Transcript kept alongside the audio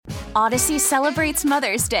Odyssey celebrates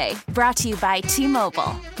Mother's Day, brought to you by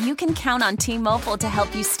T-Mobile. You can count on T-Mobile to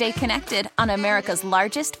help you stay connected on America's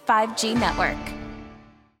largest 5G network.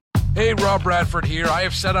 Hey, Rob Bradford here. I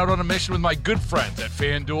have set out on a mission with my good friends at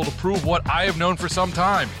FanDuel to prove what I have known for some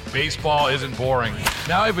time. Baseball isn't boring.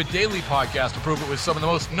 Now I have a daily podcast to prove it with some of the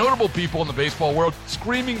most notable people in the baseball world,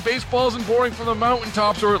 screaming baseball isn't boring from the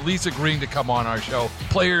mountaintops, or at least agreeing to come on our show.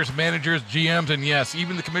 Players, managers, GMs, and yes,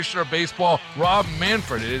 even the commissioner of baseball, Rob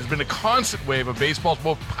Manfred. It has been a constant wave of baseball's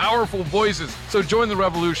most powerful voices. So join the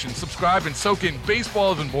revolution. Subscribe and soak in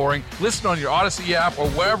Baseball Isn't Boring. Listen on your Odyssey app or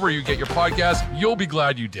wherever you get your podcast. You'll be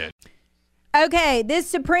glad you did. Okay, this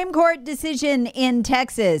Supreme Court decision in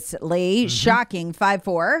Texas, Lee, shocking,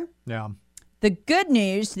 5-4. Yeah. The good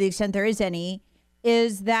news, to the extent there is any,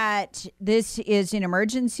 is that this is an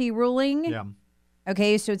emergency ruling. Yeah.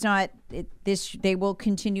 Okay, so it's not this. They will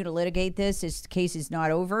continue to litigate this. This case is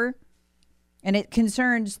not over, and it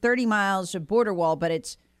concerns 30 miles of border wall, but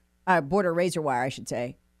it's border razor wire, I should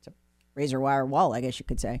say. It's a razor wire wall, I guess you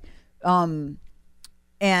could say.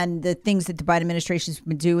 And the things that the Biden administration has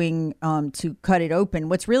been doing to cut it open.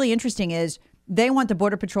 What's really interesting is they want the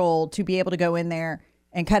Border Patrol to be able to go in there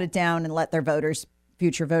and cut it down and let their voters,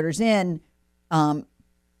 future voters in.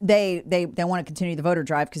 They want to continue the voter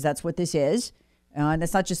drive because that's what this is. And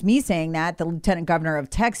that's not just me saying that. The lieutenant governor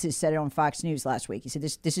of Texas said it on Fox News last week. He said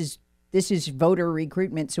this is voter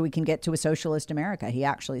recruitment so we can get to a socialist America. He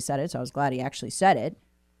actually said it, so I was glad he actually said it.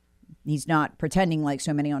 He's not pretending like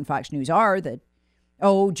so many on Fox News are that,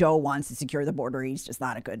 oh, Joe wants to secure the border. He's just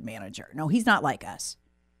not a good manager. No, he's not like us.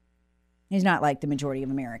 He's not like the majority of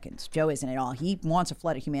Americans. Joe isn't at all. He wants a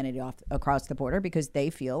flood of humanity across the border because they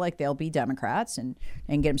feel like they'll be Democrats and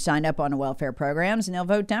get them signed up on the welfare programs and they'll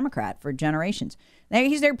vote Democrat for generations.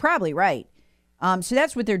 They're probably right. So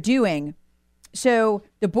that's what they're doing. So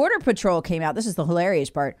the Border Patrol came out. This is the hilarious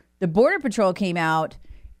part. The Border Patrol came out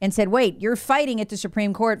and said, wait, you're fighting at the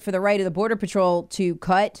Supreme Court for the right of the Border Patrol to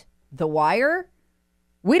cut the wire?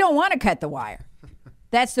 We don't want to cut the wire.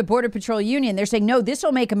 That's the Border Patrol Union. They're saying, no, this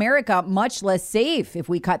will make America much less safe if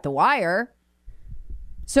we cut the wire.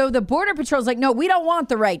 So the Border Patrol is like, no, we don't want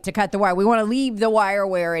the right to cut the wire. We want to leave the wire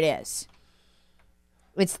where it is.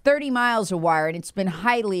 It's 30 miles of wire, and it's been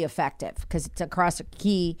highly effective because it's across a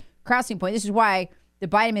key crossing point. This is why the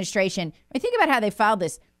Biden administration, think about how they filed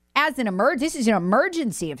this as an emergency. This is an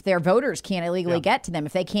emergency if their voters can't illegally get to them,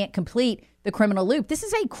 if they can't complete the criminal loop. This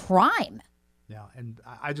is a crime. Yeah, and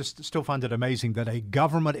I just still find it amazing that a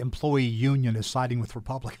government employee union is siding with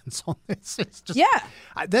Republicans on this. It's just,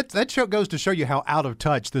 that show goes to show you how out of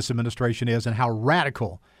touch this administration is and how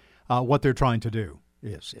radical what they're trying to do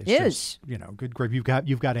is. It's just, good grief. You've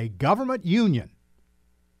got a government union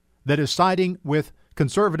that is siding with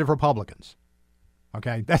conservative Republicans.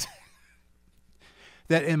 Okay, that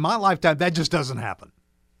in my lifetime that just doesn't happen.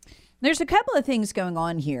 There's a couple of things going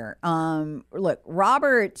on here. Look,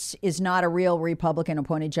 Roberts is not a real Republican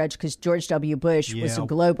appointed judge because George W. Bush was a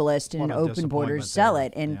globalist and an open borders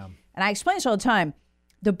zealot. And I explain this all the time.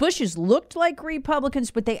 The Bushes looked like Republicans,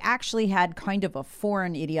 but they actually had kind of a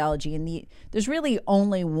foreign ideology. And there's really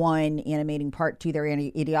only one animating part to their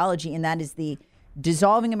ideology, and that is the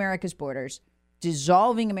dissolving America's borders,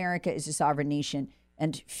 dissolving America as a sovereign nation,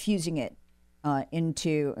 and fusing it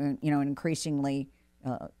into an increasingly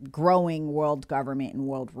growing world government and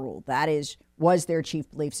world rule. That was their chief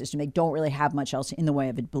belief system. They don't really have much else in the way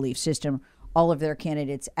of a belief system. All of their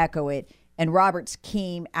candidates echo it. And Roberts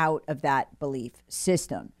came out of that belief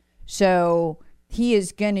system. So he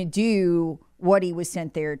is going to do what he was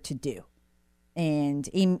sent there to do. And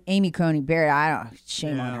Amy Coney Barrett,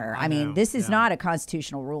 shame on her. I mean, this is not a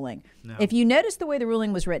constitutional ruling. No. If you notice the way the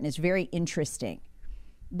ruling was written, it's very interesting.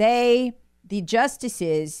 The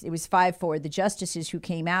justices, it was 5-4, the justices who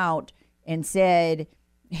came out and said,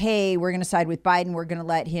 hey, we're going to side with Biden. We're going to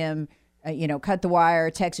let him, cut the wire.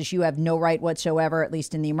 Texas, you have no right whatsoever, at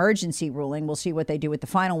least in the emergency ruling. We'll see what they do with the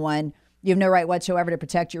final one. You have no right whatsoever to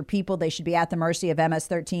protect your people. They should be at the mercy of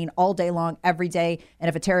MS-13 all day long, every day. And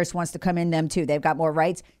if a terrorist wants to come in, them too. They've got more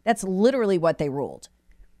rights. That's literally what they ruled.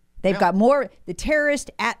 They've got more. The terrorists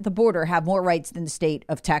at the border have more rights than the state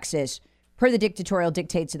of Texas, per the dictatorial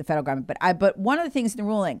dictates of the federal government. But one of the things in the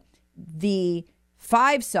ruling, the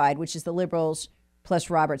 5 side, which is the liberals plus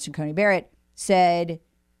Roberts and Coney Barrett, said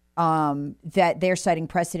that they're citing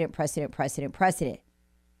precedent.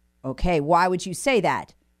 Okay, why would you say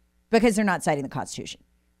that? Because they're not citing the Constitution.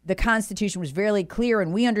 The Constitution was very clear,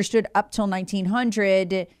 and we understood up till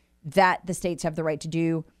 1900 that the states have the right to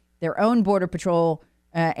do their own border patrol,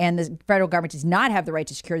 and the federal government does not have the right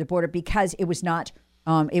to secure the border because it was not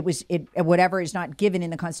Whatever is not given in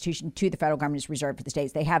the Constitution to the federal government is reserved for the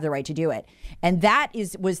states. They have the right to do it, and that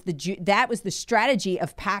was the strategy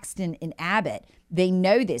of Paxton and Abbott. They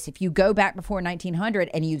know this. If you go back before 1900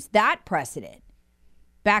 and use that precedent,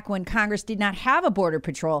 back when Congress did not have a border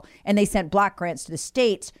patrol and they sent block grants to the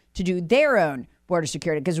states to do their own border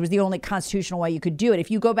security because it was the only constitutional way you could do it.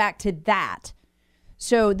 If you go back to that,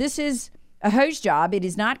 so this is a hose job. It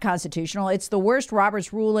is not constitutional. It's the worst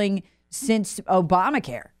Roberts ruling since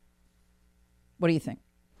Obamacare. What do you think?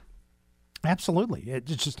 Absolutely.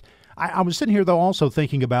 It's just, I was sitting here, though, also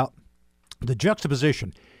thinking about the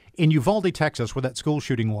juxtaposition. In Uvalde, Texas, where that school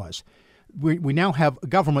shooting was, we now have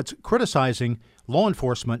governments criticizing law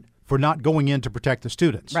enforcement for not going in to protect the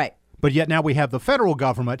students. Right. But yet now we have the federal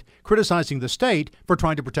government criticizing the state for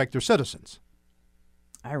trying to protect their citizens.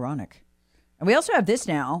 Ironic. And we also have this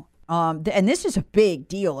now. And this is a big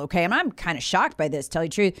deal, okay? And I'm kind of shocked by this, tell you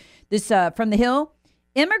the truth. This from The Hill,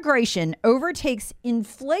 immigration overtakes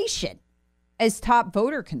inflation as top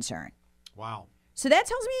voter concern. Wow. So that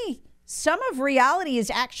tells me some of reality is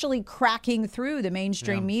actually cracking through the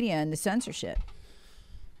mainstream media and the censorship.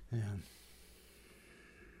 Yeah.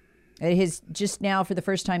 It has just now, for the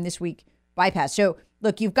first time this week, bypassed. So,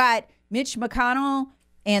 look, you've got Mitch McConnell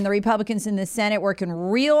and the Republicans in the Senate working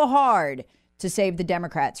real hard to save the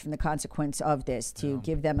Democrats from the consequence of this, to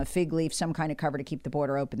give them a fig leaf, some kind of cover to keep the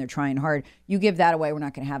border open. They're trying hard. You give that away, we're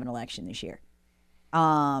not going to have an election this year.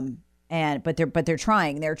 But they're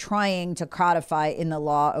trying. They're trying to codify in the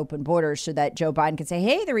law open borders so that Joe Biden can say,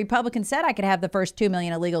 hey, the Republicans said I could have the first 2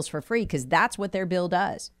 million illegals for free, because that's what their bill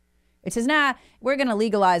does. It says, nah, we're going to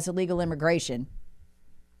legalize illegal immigration,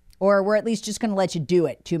 or we're at least just going to let you do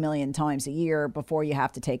it 2 million times a year before you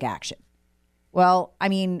have to take action. Well, I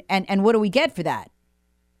mean, and what do we get for that?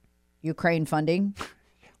 Ukraine funding?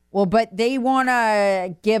 Well, but they want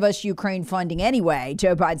to give us Ukraine funding anyway.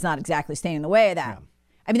 Joe Biden's not exactly standing in the way of that. Yeah.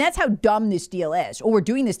 I mean, that's how dumb this deal is. Oh, we're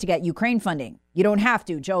doing this to get Ukraine funding. You don't have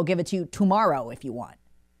to. Joe will give it to you tomorrow if you want.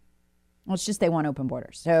 Well, it's just they want open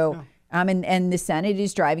borders. So, and the Senate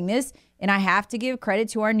is driving this. And I have to give credit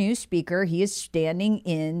to our new speaker. He is standing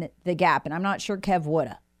in the gap. And I'm not sure Kev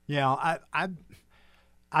woulda. Yeah,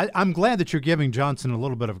 I'm glad that you're giving Johnson a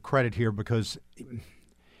little bit of credit here, because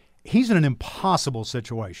he's in an impossible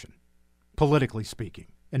situation, politically speaking,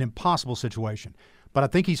 an impossible situation. But I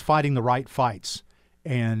think he's fighting the right fights.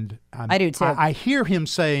 And I do too. I hear him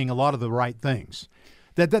saying a lot of the right things.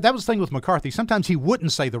 That was the thing with McCarthy. Sometimes he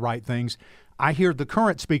wouldn't say the right things. I hear the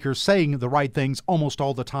current speaker saying the right things almost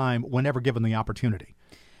all the time whenever given the opportunity.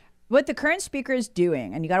 What the current speaker is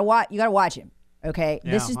doing, and you got to watch him, okay?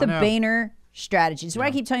 Yeah, this is the Boehner strategy. So what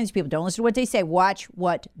I keep telling these people, don't listen to what they say. Watch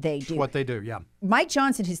what they do. What they do, yeah. Mike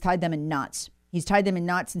Johnson has tied them in knots. He's tied them in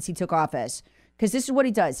knots since he took office, because this is what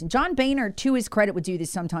he does. And John Boehner, to his credit, would do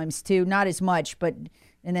this sometimes too. Not as much, but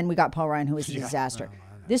and then we got Paul Ryan, who was a disaster.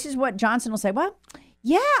 This is what Johnson will say. Well,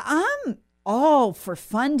 yeah, I'm all for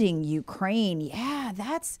funding Ukraine. Yeah,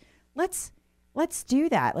 let's do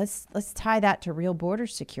that. Let's tie that to real border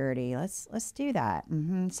security. Let's do that.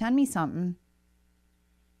 Send me something.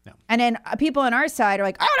 No. And then people on our side are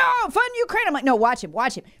like, oh, no, fund Ukraine. I'm like, no, watch him.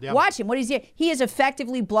 Yeah. Watch him. What is he? He has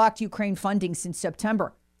effectively blocked Ukraine funding since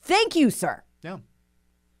September. Thank you, sir. Yeah.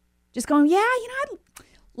 Just going, yeah, I'd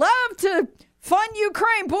love to fund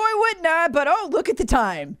Ukraine. Boy, wouldn't I? But, look at the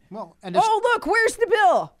time. Well, and look, where's the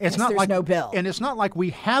bill? There's no bill. And it's not like we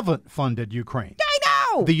haven't funded Ukraine. I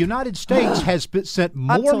know. The United States has sent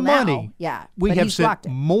more money. Yeah, we have sent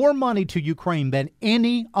more money to Ukraine than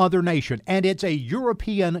any other nation. And it's a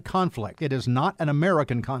European conflict. It is not an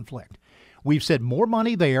American conflict. We've sent more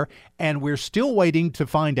money there, and we're still waiting to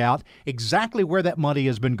find out exactly where that money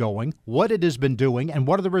has been going, what it has been doing, and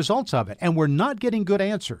what are the results of it. And we're not getting good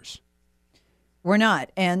answers. We're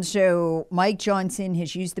not. And so Mike Johnson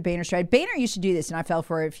has used the Boehner strategy. Boehner used to do this, and I fell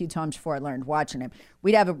for it a few times before I learned watching him.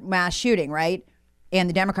 We'd have a mass shooting, right? And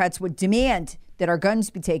the Democrats would demand that our guns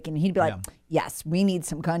be taken. He'd be like, yes, we need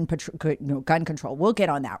some gun control. We'll get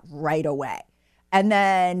on that right away. And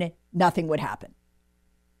then nothing would happen.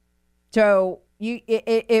 So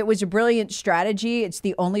it was a brilliant strategy. It's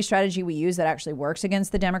the only strategy we use that actually works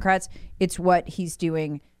against the Democrats. It's what he's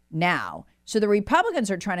doing now. So the Republicans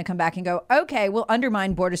are trying to come back and go, okay, we'll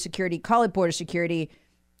undermine border security, call it border security,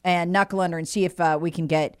 and knuckle under and see if we can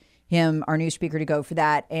get him, our new speaker, to go for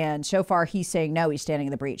that. And so far, he's saying no, he's standing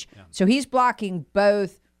in the breach. Yeah. So he's blocking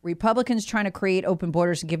both Republicans trying to create open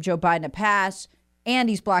borders and give Joe Biden a pass, and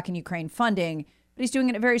he's blocking Ukraine funding, but he's doing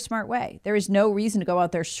it in a very smart way. There is no reason to go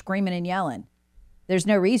out there screaming and yelling. There's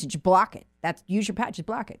no reason. Just block it. Use your patch, just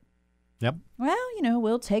block it. Yep. Well,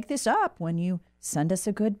 we'll take this up when you send us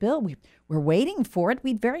a good bill. We're waiting for it.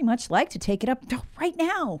 We'd very much like to take it up right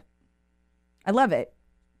now. I love it.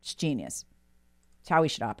 It's genius. It's how we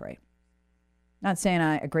should operate. Not saying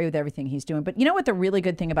I agree with everything he's doing, but you know what the really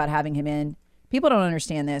good thing about having him in? People don't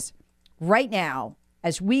understand this. Right now,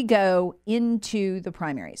 as we go into the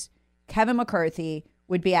primaries, Kevin McCarthy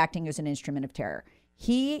would be acting as an instrument of terror.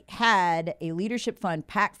 He had a leadership fund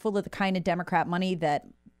packed full of the kind of Democrat money that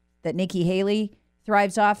Nikki Haley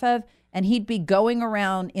thrives off of, and he'd be going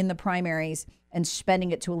around in the primaries and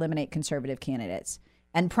spending it to eliminate conservative candidates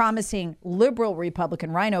and promising liberal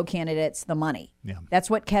Republican rhino candidates the money. Yeah. That's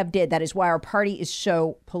what Kev did. That is why our party is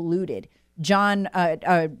so polluted.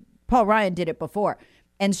 Paul Ryan did it before.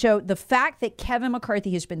 And so the fact that Kevin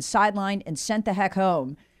McCarthy has been sidelined and sent the heck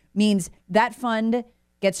home means that fund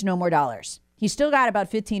gets no more dollars. He's still got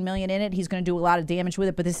about $15 million in it. He's going to do a lot of damage with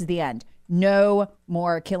it, but this is the end. No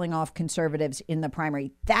more killing off conservatives in the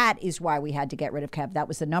primary. That is why we had to get rid of Kev. That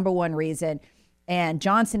was the number one reason. And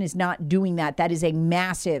Johnson is not doing that. That is a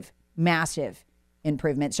massive, massive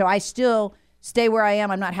improvement. So I still stay where I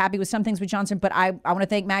am. I'm not happy with some things with Johnson, but I want to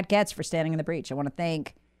thank Matt Gaetz for standing in the breach. I want to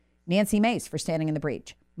thank Nancy Mace for standing in the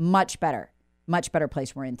breach. Much better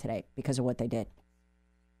place we're in today because of what they did.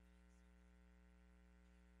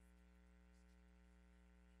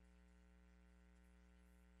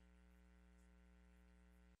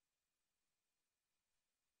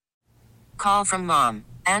 Call from mom.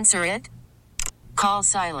 Answer it. Call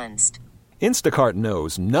silenced. Instacart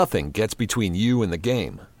knows nothing gets between you and the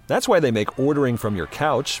game. That's why they make ordering from your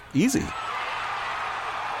couch easy.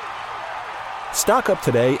 Stock up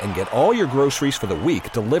today and get all your groceries for the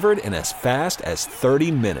week delivered in as fast as 30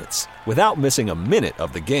 minutes without missing a minute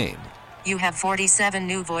of the game. You have 47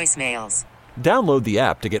 new voicemails. Download the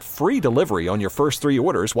app to get free delivery on your first 3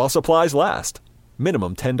 orders while supplies last.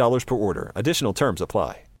 Minimum $10 per order. Additional terms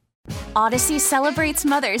apply. Odyssey celebrates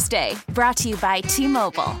Mother's Day, brought to you by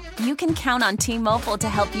T-Mobile. You can count on T-Mobile to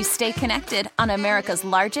help you stay connected on America's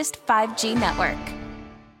largest 5G network.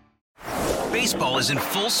 Baseball is in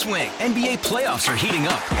full swing. NBA playoffs are heating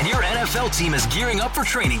up, and your NFL team is gearing up for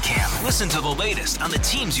training camp. Listen to the latest on the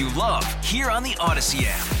teams you love here on the Odyssey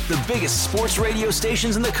app. The biggest sports radio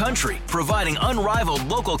stations in the country, providing unrivaled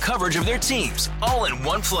local coverage of their teams, all in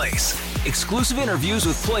one place. Exclusive interviews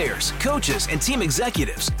with players, coaches, and team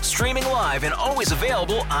executives, streaming live and always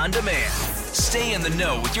available on demand. Stay in the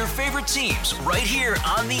know with your favorite teams right here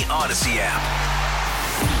on the Odyssey app.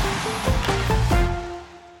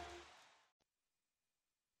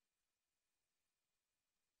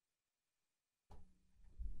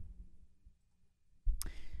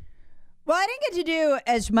 Well, I didn't get to do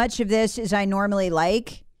as much of this as I normally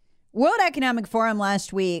like. World Economic Forum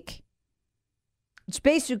last week, it's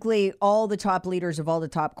basically all the top leaders of all the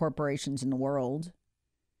top corporations in the world.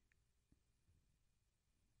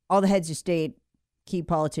 All the heads of state, key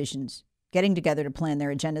politicians, getting together to plan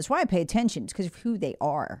their agendas. Why I pay attention? It's because of who they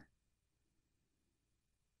are.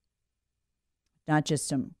 Not just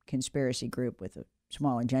some conspiracy group with a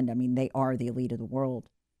small agenda. I mean, they are the elite of the world.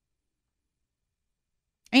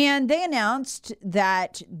 And they announced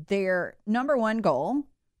that their number one goal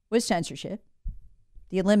was censorship,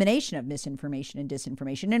 the elimination of misinformation and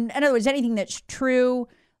disinformation. And in other words, anything that's true,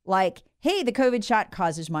 like, hey, the COVID shot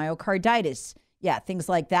causes myocarditis. Yeah, things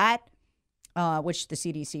like that, which the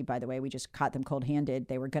CDC, by the way, we just caught them cold-handed.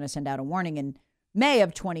 They were going to send out a warning in May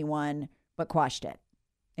of 21, but quashed it.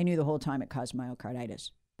 They knew the whole time it caused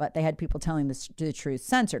myocarditis, but they had people telling the truth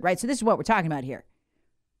censored, right? So this is what we're talking about here.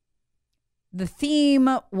 The theme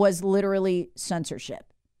was literally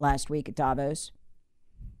censorship last week at Davos.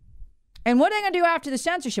 And what are they going to do after the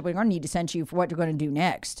censorship? We're going to need to censor you for what you're going to do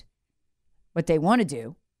next. What they want to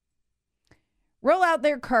do. Roll out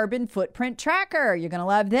their carbon footprint tracker. You're going to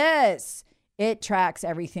love this. It tracks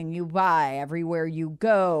everything you buy, everywhere you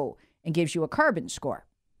go, and gives you a carbon score.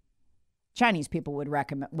 Chinese people would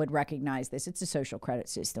recognize this. It's a social credit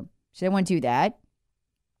system. So they want to do that.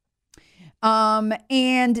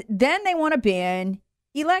 And then they want to ban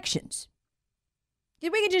elections. We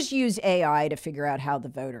could just use AI to figure out how the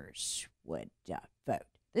voters would vote.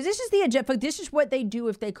 This is the agenda. This is what they do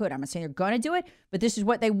if they could. I'm not saying they're going to do it, but this is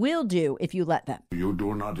what they will do if you let them. You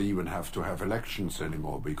do not even have to have elections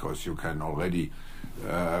anymore because you can already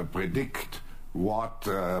predict,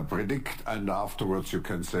 and afterwards you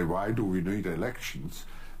can say, why do we need elections?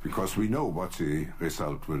 Because we know what the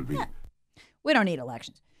result will be. Yeah. We don't need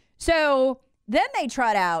elections. So then they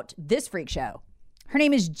trot out this freak show. Her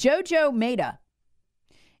name is Jojo Maida.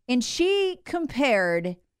 And she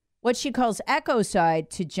compared what she calls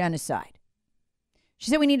ecocide to genocide.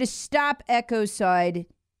 She said we need to stop ecocide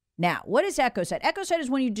Now, what is ecocide? Ecocide is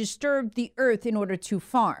when you disturb the earth in order to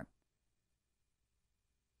farm.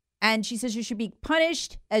 And she says you should be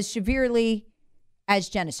punished as severely as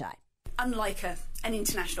genocide. Unlike an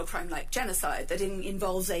international crime like genocide that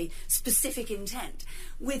involves a specific intent,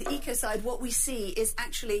 with ecocide, what we see is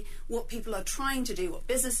actually what people are trying to do, what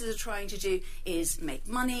businesses are trying to do is make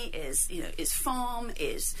money, is farm,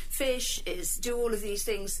 is fish, is do all of these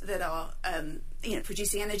things that are,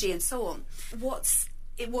 producing energy and so on. What's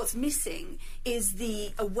missing is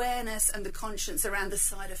the awareness and the conscience around the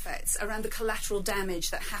side effects, around the collateral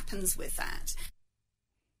damage that happens with that.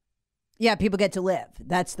 Yeah, people get to live.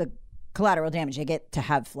 That's the collateral damage. They get to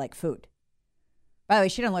have, like, food. By the way,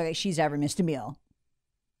 she doesn't look like she's ever missed a meal.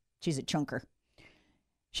 She's a chunker.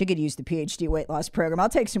 She could use the PhD weight loss program. I'll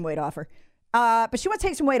take some weight off her. But she wants to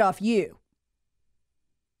take some weight off you.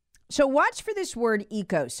 So watch for this word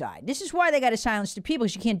ecocide. This is why they got to silence the people,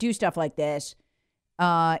 because you can't do stuff like this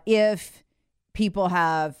if people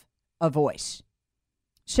have a voice.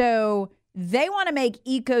 So they want to make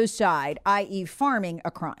ecocide, i.e. farming,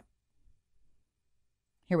 a crime.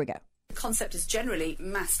 Here we go. The concept is generally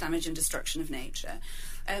mass damage and destruction of nature.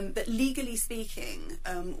 But legally speaking,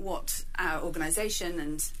 what our organisation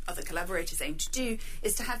and other collaborators aim to do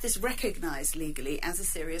is to have this recognised legally as a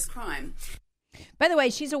serious crime. By the way,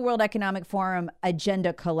 she's a World Economic Forum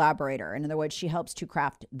agenda collaborator. In other words, she helps to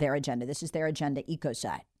craft their agenda. This is their agenda,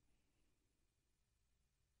 ecocide.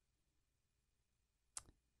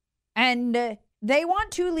 And they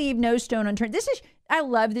want to leave no stone unturned. I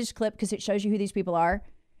love this clip because it shows you who these people are.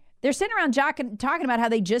 They're sitting around talking about how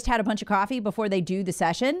they just had a bunch of coffee before they do the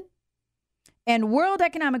session. And World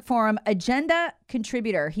Economic Forum agenda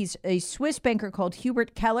contributor, he's a Swiss banker called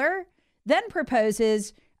Hubert Keller, then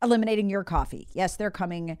proposes eliminating your coffee. Yes, they're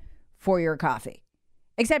coming for your coffee.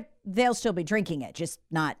 Except they'll still be drinking it, just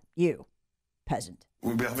not you, peasant.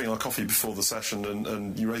 We'll be having our coffee before the session,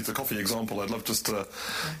 and you raised the coffee example. I'd love just to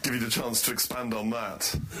give you the chance to expand on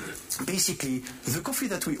that. Basically, the coffee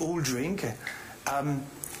that we all drink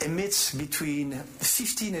emits between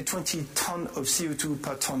 15 and 20 tons of CO2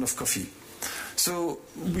 per ton of coffee. So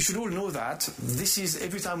we should all know that this is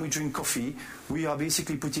every time we drink coffee, we are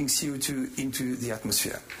basically putting CO2 into the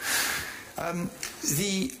atmosphere. One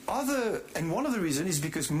of the reasons is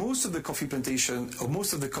because most of the coffee plantation, or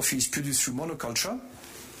most of the coffee is produced through monoculture,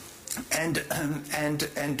 and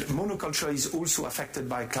monoculture is also affected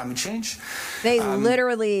by climate change. They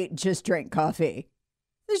literally just drink coffee.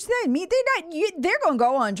 They're going to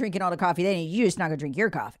go on drinking all the coffee they need. You're just not going to drink your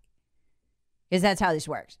coffee, because that's how this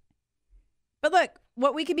works. But look,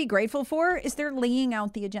 what we can be grateful for is they're laying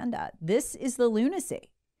out the agenda. This is the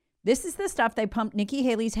lunacy. This is the stuff they pumped Nikki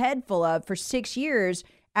Haley's head full of for 6 years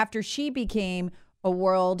after she became a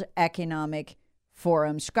World Economic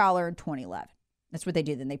Forum scholar in 2011. That's what they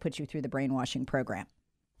do. Then they put you through the brainwashing program.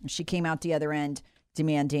 She came out the other end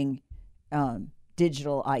demanding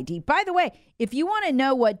digital ID. By the way, if you want to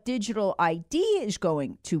know what digital ID is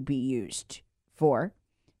going to be used for,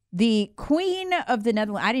 the Queen of the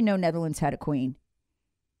Netherlands, I didn't know Netherlands had a queen.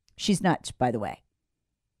 She's nuts, by the way.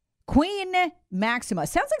 Queen Maxima.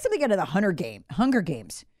 Sounds like something out of the Hunger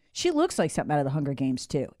Games. She looks like something out of the Hunger Games,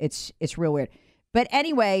 too. It's real weird. But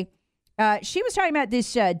anyway, she was talking about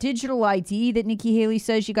this digital ID that Nikki Haley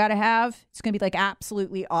says you got to have. It's going to be like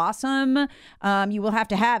absolutely awesome. You will have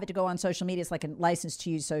to have it to go on social media. It's like a license to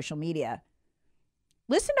use social media.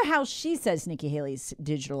 Listen to how she says Nikki Haley's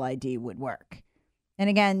digital ID would work. And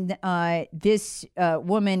again, this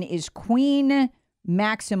woman is Queen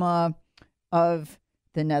Maxima of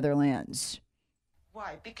the Netherlands.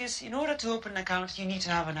 Why? Because in order to open an account, you need to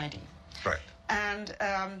have an ID. Right. And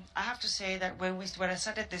I have to say that when I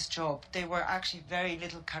started this job, there were actually very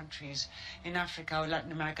little countries in Africa or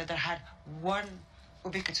Latin America that had one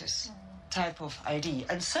ubiquitous type of ID.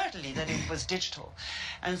 And certainly that it was digital.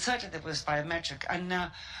 And certainly that was biometric.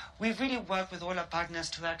 And we've really worked with all our partners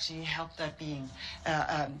to actually help that being,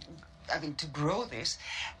 to grow this.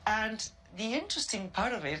 And the interesting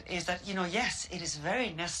part of it is that, yes, it is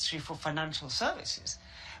very necessary for financial services.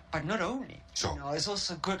 But not only, it's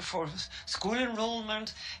also good for school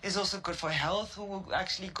enrollment. It's also good for health, who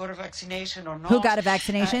actually got a vaccination or not. Who got a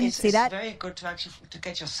vaccination? It's very good to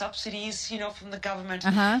get your subsidies, from the government.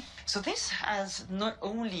 Uh-huh. So this has not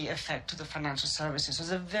only effect to the financial services.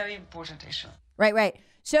 It's a very important issue. Right.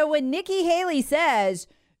 So when Nikki Haley says,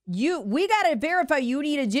 we got to verify you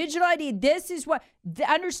need a digital ID, this is what,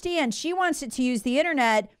 understand, she wants it to use the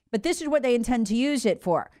internet, but this is what they intend to use it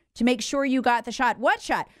for, to make sure you got the shot. What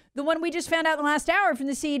shot? The one we just found out in the last hour from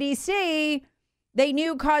the CDC, they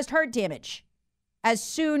knew caused heart damage as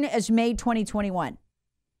soon as May 2021.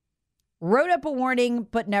 wrote up a warning,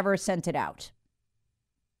 but never sent it out.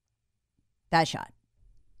 That shot.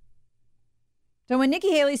 So when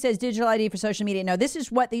Nikki Haley says digital ID for social media, no, this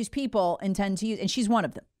is what these people intend to use, and she's one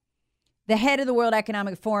of them. The head of the World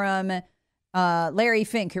Economic Forum, Larry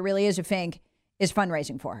Fink, who really is a Fink, is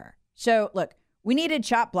fundraising for her. So look, we need a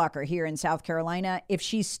chop blocker here in South Carolina if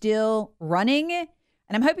she's still running. And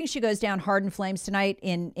I'm hoping she goes down hard in flames tonight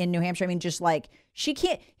in New Hampshire. I mean, just like she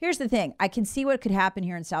can't. Here's the thing. I can see what could happen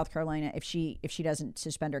here in South Carolina if she doesn't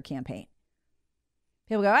suspend her campaign.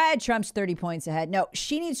 People go, Trump's 30 points ahead. No,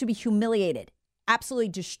 she needs to be humiliated, absolutely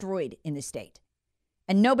destroyed in the state.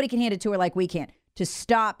 And nobody can hand it to her like we can to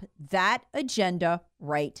stop that agenda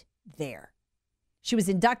right there. She was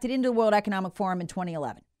inducted into the World Economic Forum in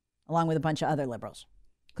 2011, along with a bunch of other liberals,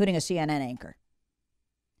 including a CNN anchor.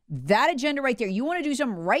 That agenda right there. You want to do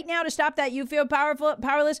something right now to stop that? You feel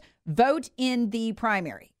powerless? Vote in the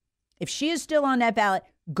primary. If she is still on that ballot,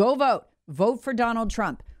 go vote. Vote for Donald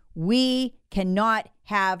Trump. We cannot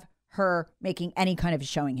have her making any kind of a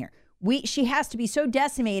showing here. She has to be so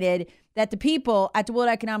decimated that the people at the World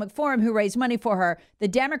Economic Forum who raised money for her, the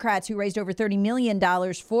Democrats who raised over $30 million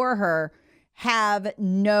for her, have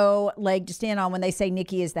no leg to stand on when they say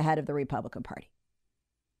Nikki is the head of the Republican Party.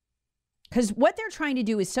 Because what they're trying to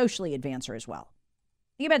do is socially advance her as well.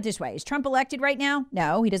 Think about it this way. Is Trump elected right now?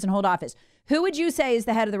 No, he doesn't hold office. Who would you say is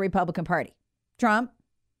the head of the Republican Party? Trump,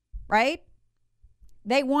 right?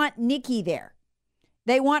 They want Nikki there.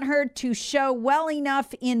 They want her to show well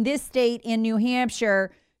enough in this state, in New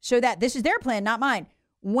Hampshire, so that this is their plan, not mine.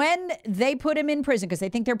 When they put him in prison, because they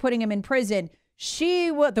think they're putting him in prison,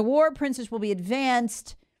 the war princess will be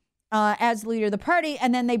advanced as the leader of the party.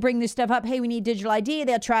 And then they bring this stuff up. Hey, we need digital ID.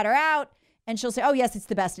 They'll trot her out. And she'll say, oh, yes, it's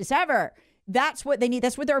the bestest ever. That's what they need.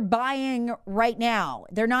 That's what they're buying right now.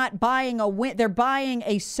 They're not buying a win. They're buying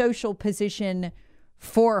a social position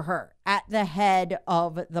for her at the head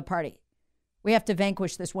of the party. We have to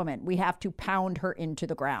vanquish this woman. We have to pound her into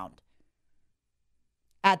the ground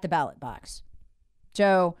at the ballot box.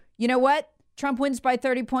 So, you know what? Trump wins by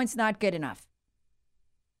 30 points, not good enough.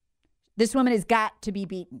 This woman has got to be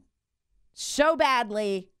beaten so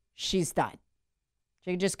badly, she's done.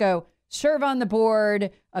 She can just go serve on the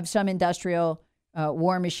board of some industrial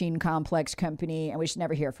war machine complex company, and we should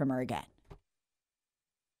never hear from her again.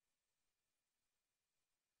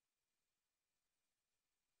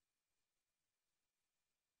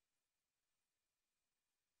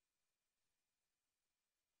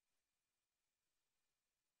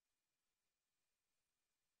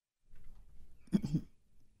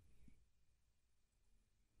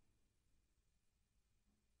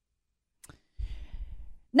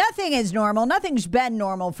 Nothing is normal. Nothing's been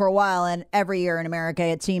normal for a while, and every year in America,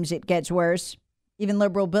 it seems it gets worse. Even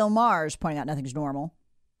liberal Bill Maher is pointing out nothing's normal.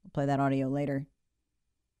 We'll play that audio later.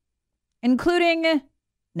 Including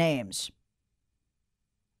names.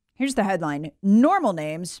 Here's the headline. Normal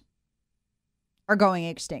names are going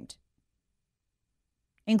extinct.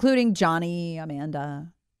 Including Johnny,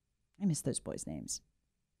 Amanda. I miss those boys' names.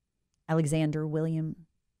 Alexander, William.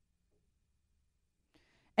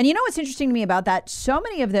 And you know what's interesting to me about that? So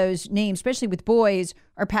many of those names, especially with boys,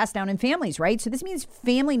 are passed down in families, right? So this means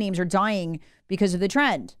family names are dying because of the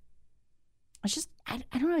trend. It's just, I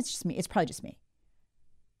don't know, it's just me. It's probably just me.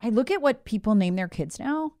 I look at what people name their kids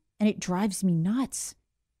now, and it drives me nuts.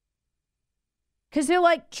 Because they're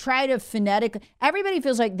like, try to phonetic. Everybody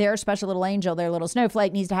feels like their special little angel, their little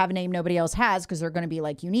snowflake needs to have a name nobody else has because they're going to be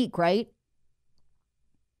like unique, right?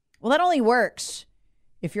 Well, that only works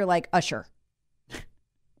if you're like Usher.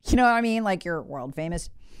 You know what I mean? Like you're world famous.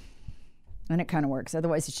 And it kind of works.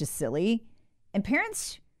 Otherwise, it's just silly. And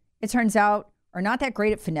parents, it turns out, are not that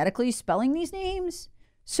great at phonetically spelling these names.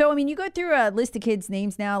 So, I mean, you go through a list of kids'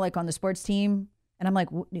 names now, like on the sports team. And I'm like,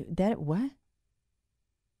 what?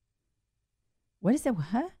 What is that?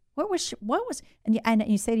 What was, and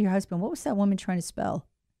you say to your husband, what was that woman trying to spell?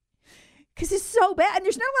 Because it's so bad. And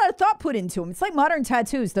there's not a lot of thought put into them. It's like modern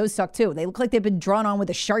tattoos. Those suck too. They look like they've been drawn on with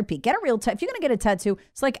a Sharpie. Get a real tattoo. If you're going to get a tattoo,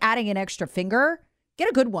 it's like adding an extra finger. Get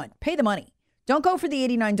a good one. Pay the money. Don't go for the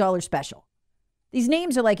 $89 special. These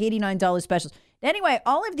names are like $89 specials. Anyway,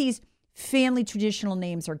 all of these family traditional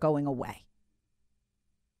names are going away.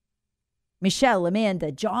 Michelle,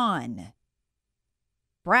 Amanda, John,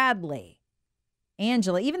 Bradley,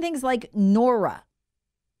 Angela, even things like Nora.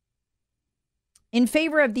 In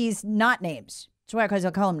favor of these not names. That's why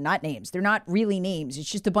I call them not names. They're not really names.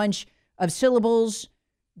 It's just a bunch of syllables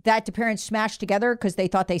that the parents smashed together because they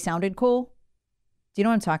thought they sounded cool. Do you know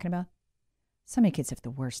what I'm talking about? So many kids have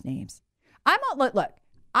the worst names. Look,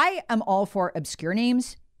 I am all for obscure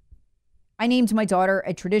names. I named my daughter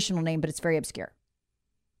a traditional name, but it's very obscure.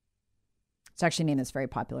 It's actually a name that's very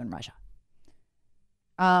popular in Russia.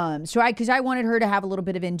 Because I wanted her to have a little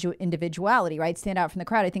bit of individuality, right? Stand out from the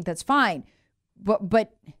crowd. I think that's fine.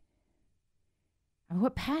 But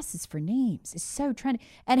what passes for names is so trendy.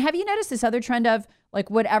 And have you noticed this other trend of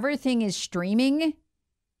like whatever thing is streaming?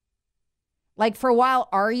 Like for a while,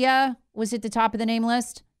 Arya was at the top of the name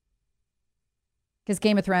list. Because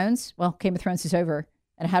Game of Thrones is over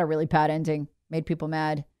and it had a really bad ending, made people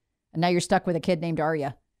mad. And now you're stuck with a kid named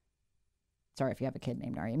Arya. Sorry if you have a kid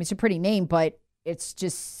named Arya. I mean, it's a pretty name, but it's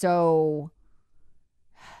just so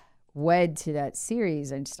wed to that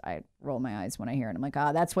series. I roll my eyes when I hear it. I'm like,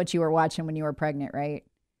 that's what you were watching when you were pregnant, right?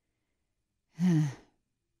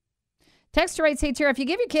 Texter writes, hey, Tara, if you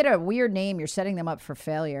give your kid a weird name, you're setting them up for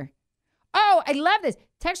failure. Oh, I love this.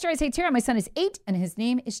 Texter writes, hey, Tara, my son is 8 and his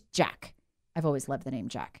name is Jack. I've always loved the name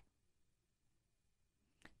Jack.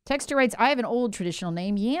 Texter writes, I have an old traditional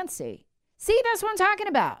name, Yancey. See, that's what I'm talking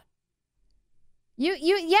about.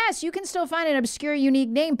 Yes, you can still find an obscure, unique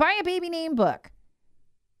name. Buy a baby name book.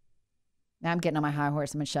 Now I'm getting on my high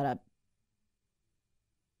horse. I'm going to shut up.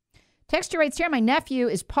 Texter writes here, my nephew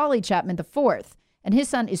is Paulie Chapman the 4th, and his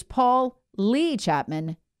son is Paul Lee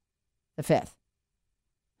Chapman the 5th.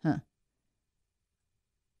 Huh.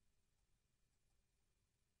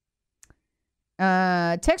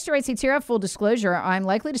 Texter writes, hey, Tara, full disclosure, I'm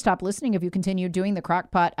likely to stop listening if you continue doing the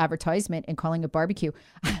crockpot advertisement and calling it barbecue.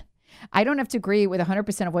 I don't have to agree with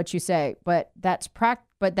 100% of what you say, but that's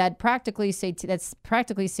practically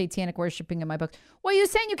satanic worshiping in my book. Well, you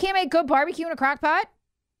saying you can't make good barbecue in a crock pot?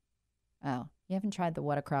 Oh, you haven't tried the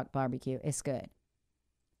What a Crock barbecue. It's good.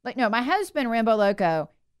 Like, no, my husband, Rambo Loco,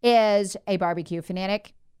 is a barbecue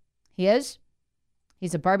fanatic. He is.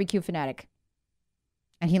 He's a barbecue fanatic.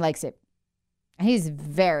 And he likes it. And he's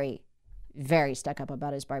very, very stuck up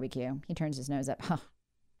about his barbecue. He turns his nose up. Huh.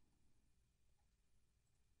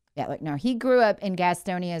 Yeah, look, no, he grew up in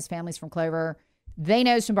Gastonia. His family's from Clover. They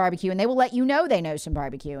know some barbecue, and they will let you know they know some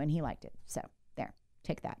barbecue, and he liked it. So, there,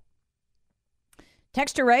 take that.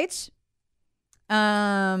 Texter writes,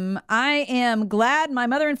 I am glad my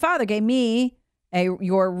mother and father gave me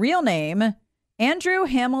your real name, Andrew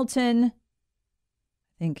Hamilton,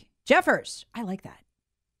 I think, Jeffers. I like that.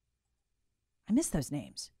 I miss those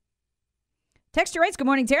names. Texter writes, good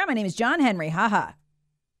morning, Tara. My name is John Henry. Haha.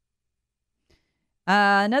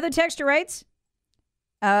 Another texter writes,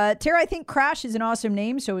 Tara, I think Crash is an awesome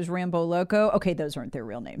name. So is Rambo Loco. Okay, those aren't their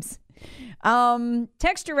real names.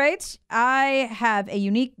 Texter writes, I have a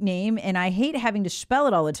unique name and I hate having to spell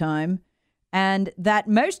it all the time. And that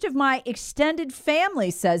most of my extended family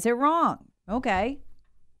says it wrong. Okay.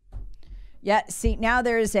 Yeah, see, now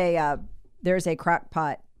there's a crock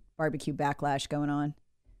pot barbecue backlash going on.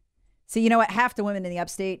 So you know what? Half the women in the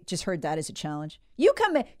upstate just heard that as a challenge. You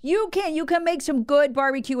can make some good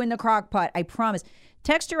barbecue in the crock pot. I promise.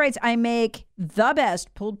 Texter writes, I make the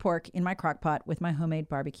best pulled pork in my crock pot with my homemade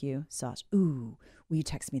barbecue sauce. Ooh, will you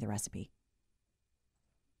text me the recipe?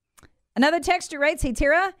 Another texter writes, hey,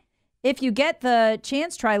 Tara, if you get the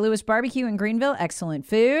chance, try Lewis Barbecue in Greenville. Excellent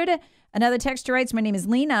food. Another texter writes, my name is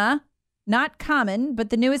Lena. Not common, but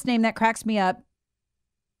the newest name that cracks me up.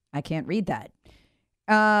 I can't read that.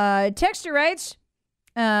 Texter writes,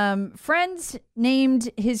 friends named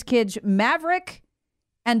his kids Maverick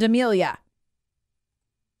and Amelia.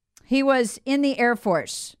 He was in the Air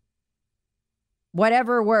Force.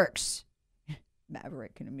 Whatever works.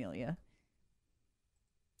 Maverick and Amelia.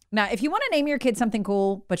 Now, if you want to name your kid something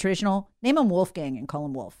cool but traditional, name him Wolfgang and call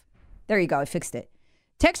him Wolf. There you go. I fixed it.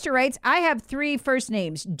 Texter writes, I have 3 first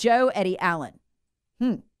names, Joe, Eddie, Allen.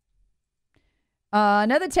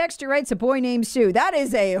 Another texter writes, a boy named Sue. That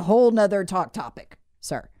is a whole nother talk topic,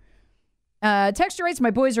 sir. Texter writes,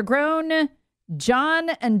 my boys are grown. John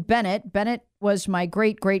and Bennett. Bennett was my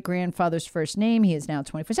great-great-grandfather's first name. He is now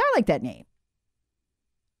 24. So I like that name.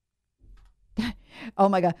 Oh,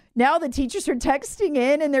 my God. Now the teachers are texting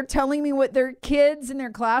in and they're telling me what their kids in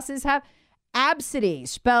their classes have. Absidy,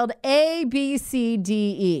 spelled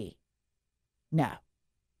A-B-C-D-E. No,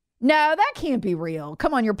 that can't be real.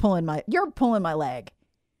 Come on, you're pulling my leg.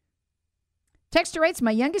 Texter writes,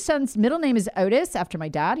 my youngest son's middle name is Otis after my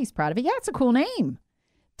dad. He's proud of it. Yeah, it's a cool name.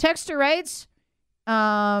 Texter writes,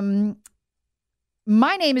 my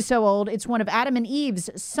name is so old. It's one of Adam and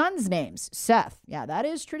Eve's sons' names, Seth. Yeah, that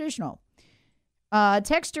is traditional.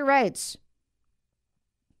 Texter writes,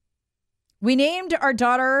 we named our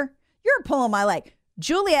daughter, you're pulling my leg,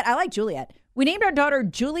 Juliet. I like Juliet. We named our daughter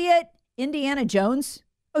Juliet Indiana Jones.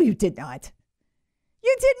 Oh, you did not.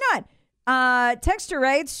 You did not. Texter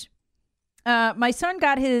writes, my son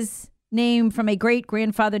got his name from a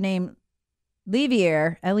great-grandfather named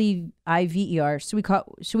Levier, L-E-I-V-E-R. So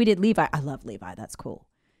we did Levi. I love Levi. That's cool.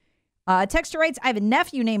 Texter writes, I have a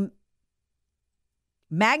nephew named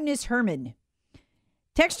Magnus Herman.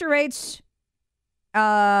 Texter writes,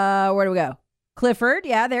 where do we go? Clifford.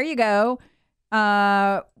 Yeah, there you go.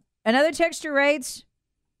 Another texter writes,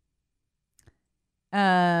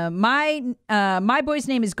 my boy's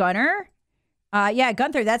name is Gunnar. Yeah,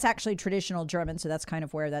 Gunther, that's actually traditional German, so that's kind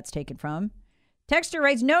of where that's taken from. Texter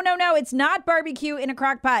writes, no, it's not barbecue in a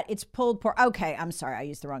crock pot. It's pulled pork. Okay, I'm sorry, I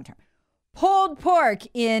used the wrong term. Pulled pork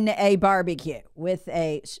in a barbecue with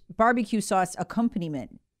a barbecue sauce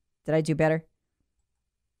accompaniment. Did I do better?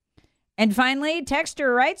 And finally,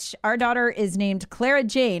 Texter writes, our daughter is named Clara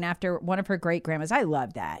Jane after one of her great-grandmas. I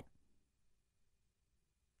love that.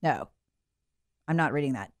 No, I'm not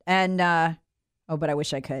reading that. And, but I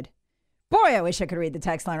wish I could. Boy, I wish I could read the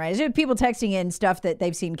text line right. There's people texting in stuff that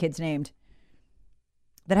they've seen kids named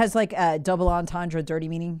that has like a double entendre dirty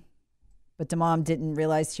meaning. But the mom didn't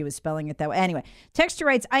realize she was spelling it that way. Anyway, Texter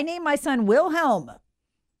writes, I named my son Wilhelm.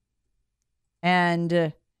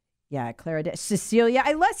 And, yeah, Clara, Cecilia.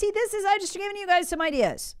 I'm just giving you guys some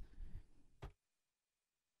ideas.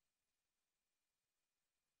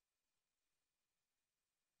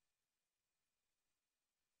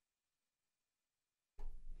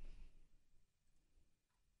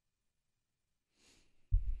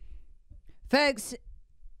 Folks,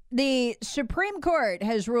 the Supreme Court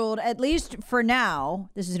has ruled, at least for now,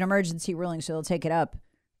 this is an emergency ruling, so they'll take it up.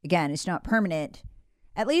 Again, it's not permanent.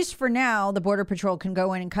 At least for now, the Border Patrol can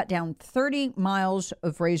go in and cut down 30 miles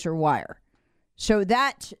of razor wire. So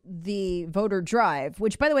that the voter drive,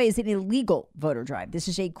 which, by the way, is an illegal voter drive. This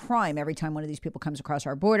is a crime every time one of these people comes across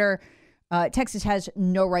our border. Texas has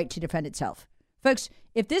no right to defend itself. Folks,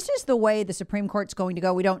 if this is the way the Supreme Court's going to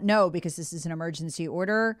go, we don't know because this is an emergency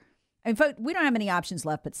order. In fact, we don't have any options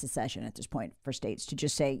left but secession at this point for states to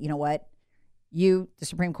just say, you know what, you, the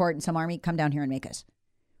Supreme Court and some army, come down here and make us.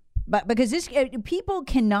 But because people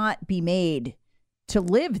cannot be made to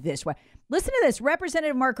live this way. Listen to this,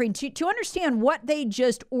 Representative Mark Green, to understand what they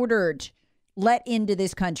just ordered let into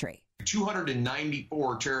this country.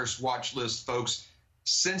 294 terrorist watch list folks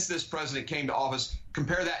since this president came to office.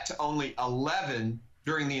 Compare that to only 11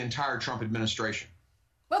 during the entire Trump administration.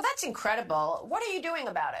 Well, that's incredible. What are you doing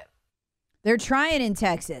about it? They're trying in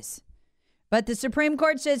Texas. But the Supreme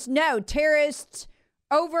Court says, no, terrorists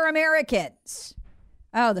over Americans.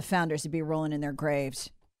 Oh, the founders would be rolling in their graves.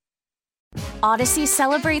 Odyssey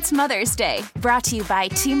celebrates Mother's Day, brought to you by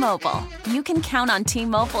T-Mobile. You can count on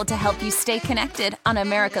T-Mobile to help you stay connected on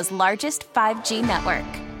America's largest 5G network.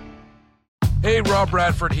 Hey, Rob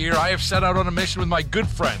Bradford here. I have set out on a mission with my good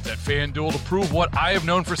friends at FanDuel to prove what I have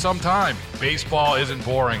known for some time. Baseball isn't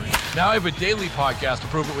boring. Now I have a daily podcast to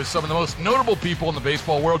prove it with some of the most notable people in the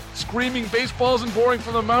baseball world, screaming baseball isn't boring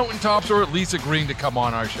from the mountaintops, or at least agreeing to come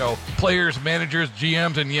on our show. Players, managers,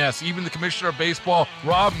 GMs, and yes, even the commissioner of baseball,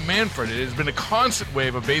 Rob Manfred. It has been a constant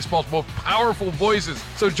wave of baseball's most powerful voices.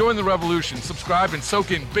 So join the revolution. Subscribe and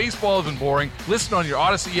soak in Baseball Isn't Boring. Listen on your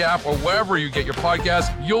Odyssey app or wherever you get your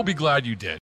podcasts. You'll be glad you did.